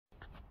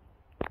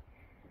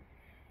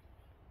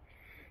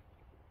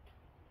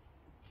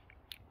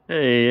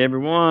Hey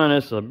everyone,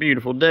 it's a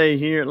beautiful day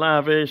here at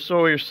Live Edge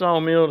Sawyer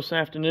Sawmill this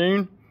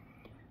afternoon.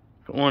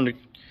 I wanted to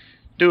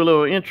do a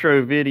little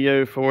intro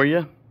video for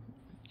you,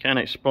 kind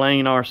of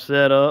explain our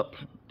setup,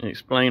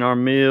 explain our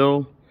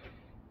mill,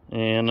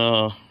 and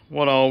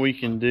what all we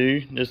can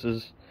do. This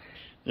is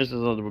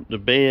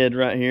the bed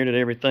right here that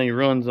everything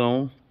runs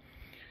on.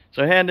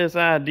 So I had this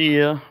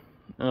idea,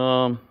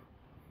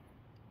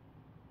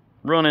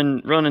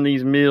 running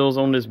these mills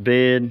on this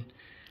bed.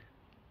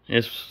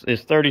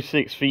 It's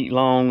 36 feet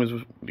long is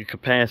the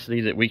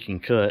capacity that we can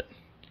cut.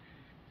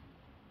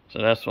 So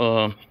that's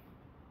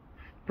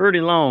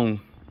pretty long.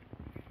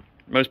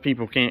 Most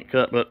people can't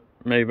cut but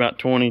maybe about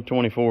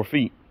 24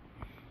 feet.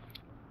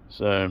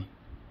 So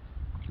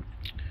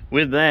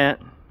with that,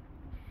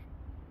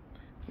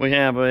 we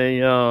have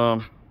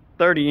a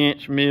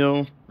 30-inch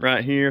mill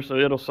right here, so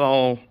it'll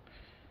saw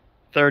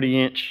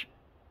 30-inch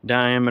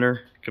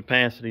diameter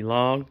capacity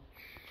log.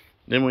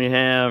 Then we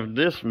have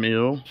this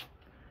mill,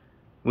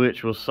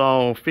 which will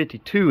saw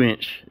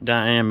 52-inch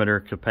diameter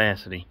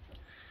capacity.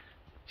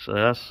 So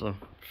that's a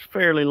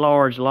fairly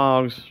large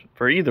logs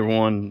for either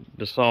one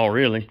to saw,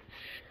 really.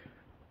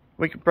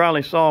 We could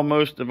probably saw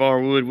most of our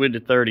wood with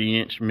the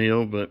 30-inch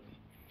mill, but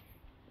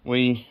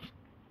we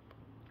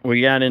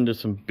got into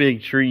some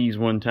big trees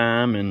one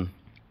time and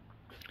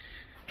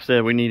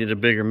said we needed a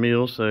bigger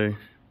mill, so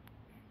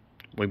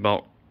we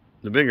bought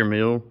the bigger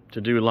mill to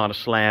do a lot of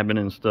slabbing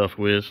and stuff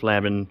with,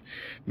 slabbing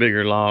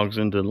bigger logs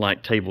into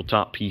like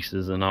tabletop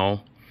pieces and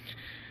all.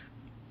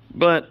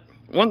 But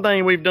one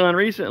thing we've done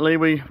recently,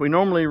 we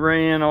normally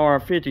ran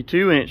our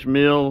 52-inch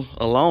mill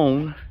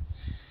alone,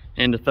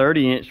 and the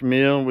 30-inch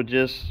mill would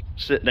just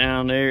sit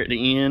down there at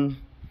the end,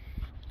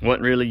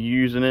 wasn't really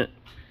using it.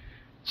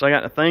 So I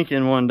got to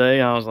thinking one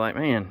day, I was like,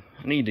 man,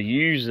 I need to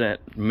use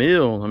that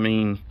mill. I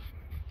mean,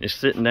 it's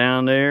sitting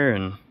down there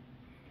and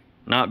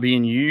not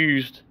being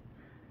used.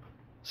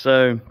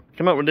 So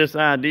come up with this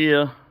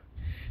idea.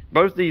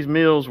 Both these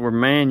mills were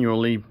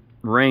manually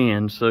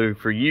ran, so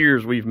for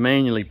years we've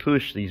manually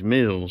pushed these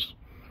mills,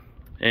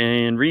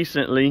 and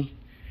recently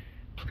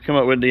come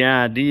up with the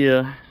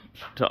idea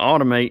to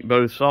automate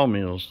both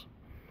sawmills,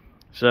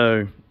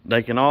 so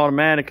they can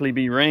automatically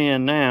be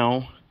ran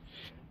now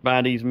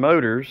by these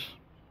motors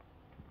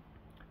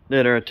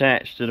that are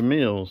attached to the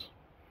mills,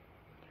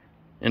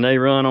 and they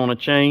run on a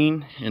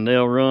chain and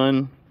they'll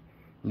run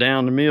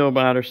down the mill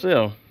by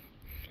themselves.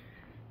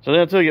 So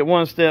then I took it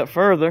one step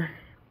further.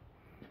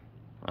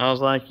 I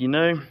was like, you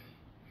know,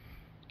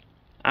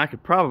 I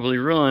could probably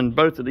run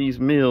both of these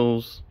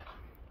mills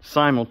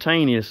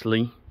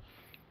simultaneously,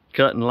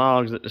 cutting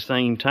logs at the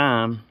same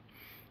time,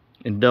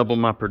 and double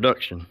my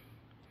production.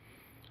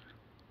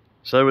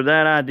 So with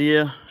that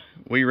idea,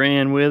 we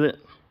ran with it.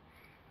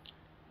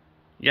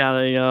 Got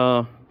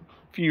a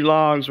few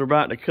logs we're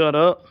about to cut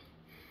up.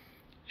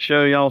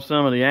 Show y'all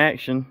some of the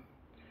action.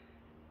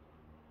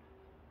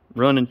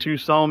 Running two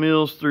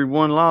sawmills through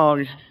one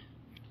log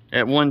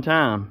at one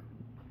time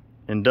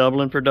and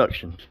doubling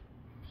production.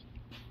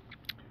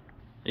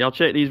 Y'all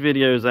check these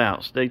videos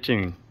out. Stay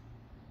tuned.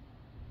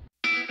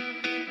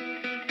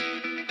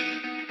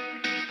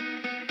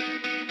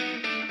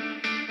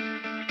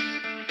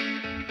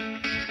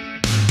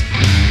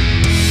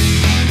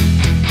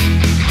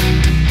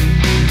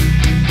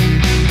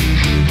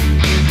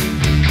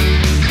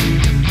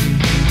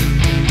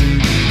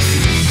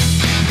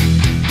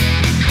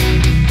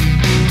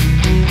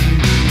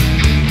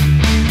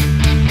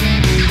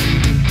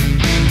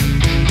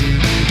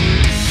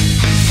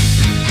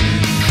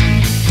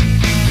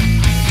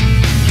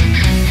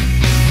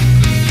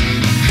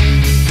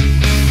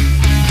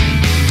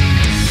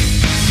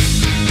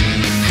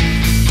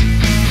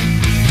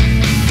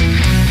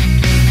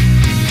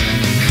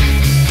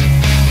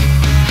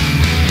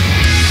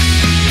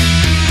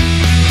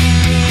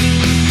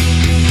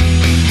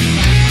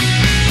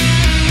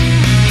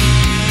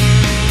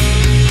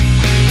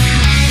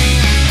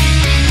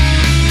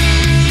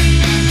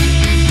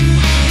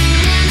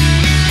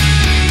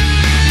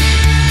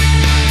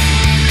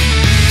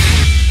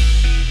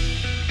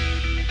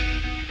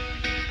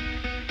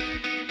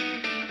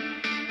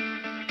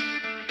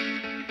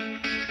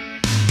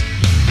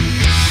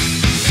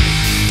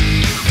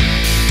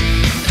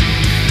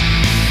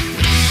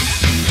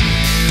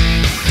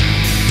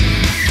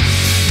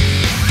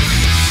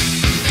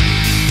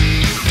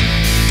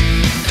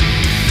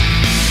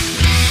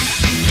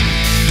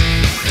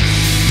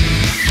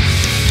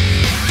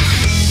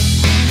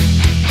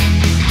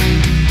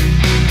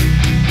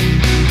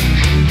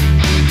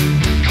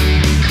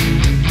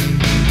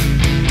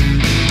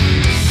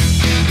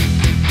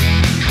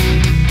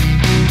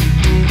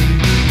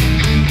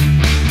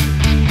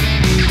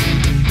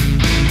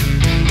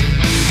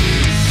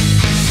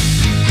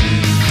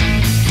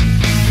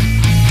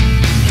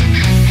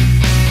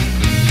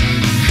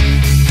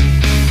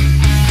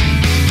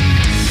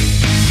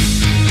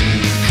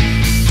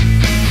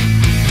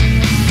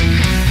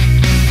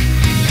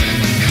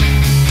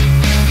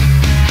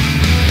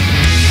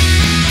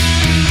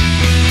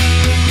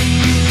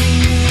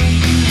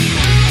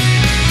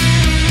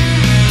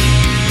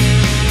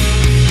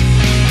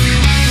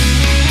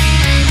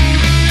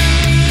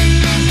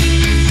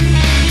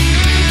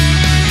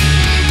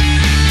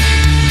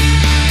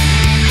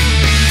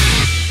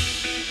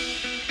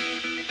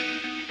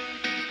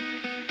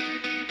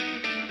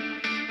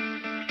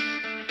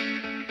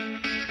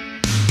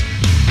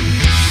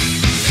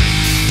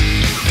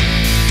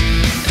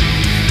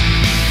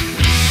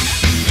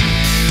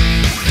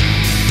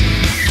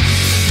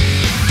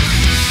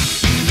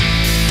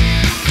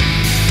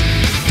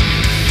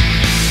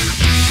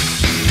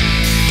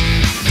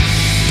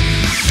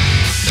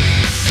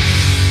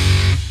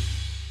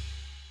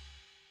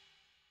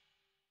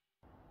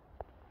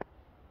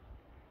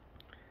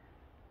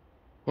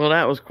 Well,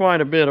 that was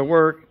quite a bit of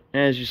work,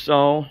 as you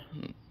saw.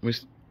 We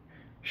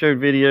showed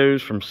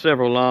videos from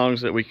several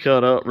logs that we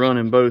cut up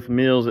running both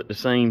mills at the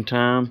same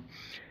time.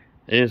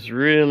 It's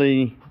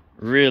really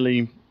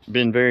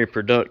been very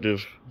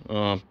productive,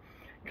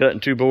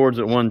 cutting 2 boards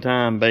at one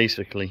time.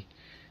 Basically,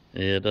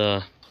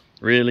 it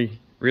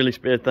really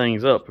sped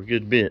things up a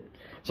good bit.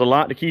 It's a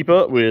lot to keep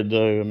up with,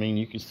 though. I mean,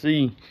 you can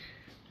see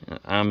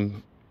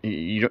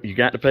you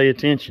got to pay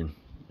attention.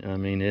 I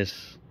mean,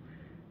 it's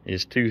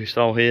 2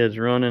 saw heads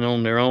running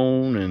on their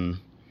own, and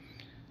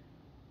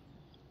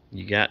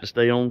you got to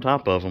stay on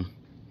top of them.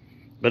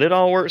 But it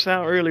all works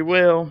out really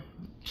well.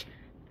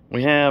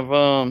 We have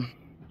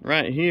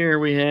right here,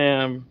 we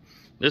have,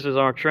 this is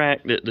our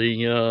track that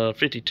the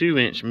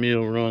 52-inch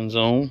mill runs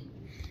on,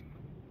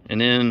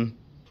 and then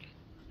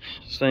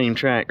same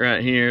track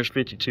right here is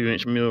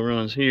 52-inch mill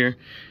runs here.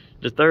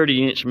 The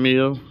 30-inch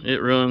mill,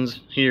 it runs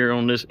here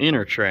on this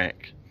inner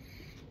track.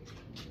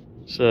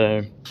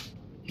 So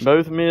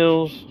both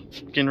mills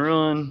can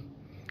run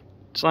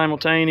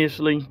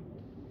simultaneously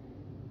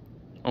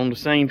on the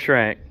same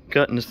track,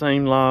 cutting the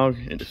same log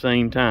at the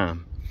same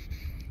time.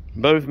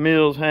 Both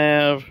mills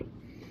have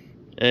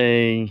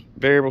a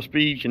variable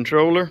speed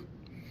controller,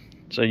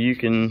 so you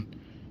can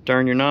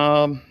turn your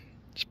knob,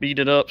 speed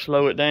it up,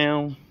 slow it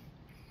down.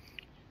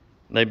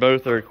 They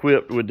both are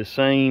equipped with the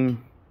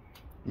same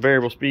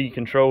variable speed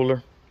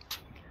controller,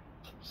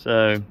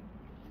 so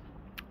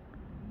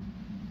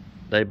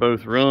they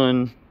both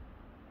run.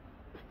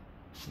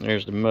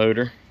 There's the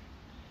motor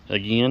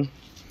again,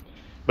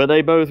 but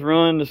they both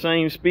run the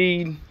same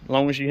speed as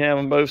long as you have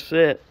them both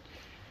set.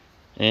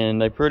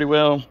 And they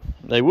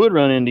would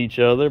run into each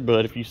other,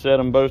 but if you set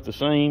them both the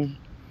same,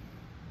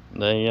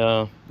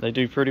 they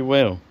do pretty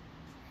well.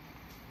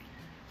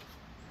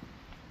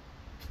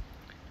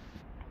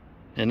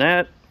 And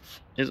that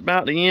is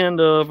about the end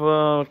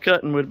of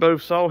cutting with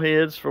both saw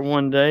heads for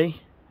one day.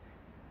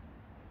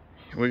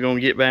 We're going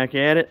to get back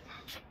at it.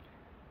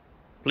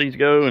 Please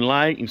go and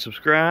like and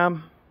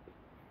subscribe.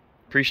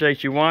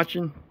 Appreciate you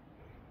watching.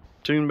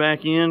 Tune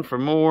back in for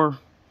more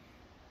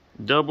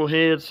double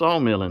head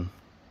sawmilling.